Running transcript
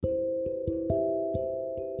Our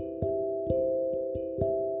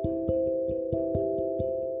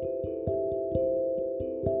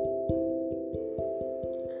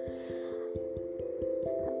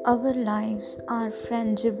lives are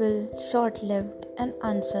frangible, short lived, and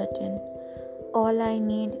uncertain. All I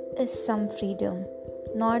need is some freedom,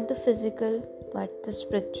 not the physical but the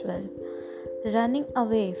spiritual. Running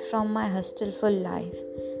away from my hustleful life,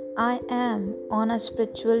 I am on a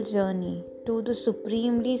spiritual journey to the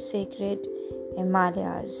supremely sacred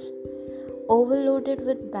Himalayas, overloaded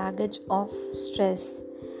with baggage of stress,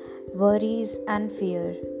 worries, and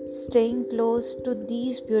fear. Staying close to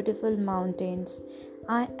these beautiful mountains,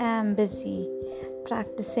 I am busy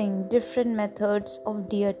practicing different methods of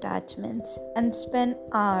detachments and spend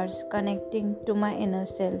hours connecting to my inner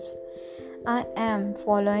self. I am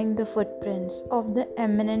following the footprints of the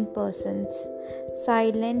eminent persons,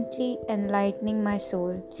 silently enlightening my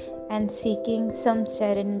soul and seeking some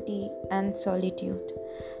serenity and solitude.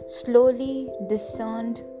 Slowly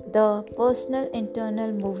discerned the personal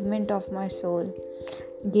internal movement of my soul,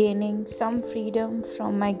 gaining some freedom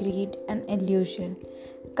from my greed and illusion.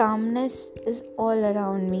 Calmness is all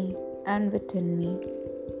around me and within me.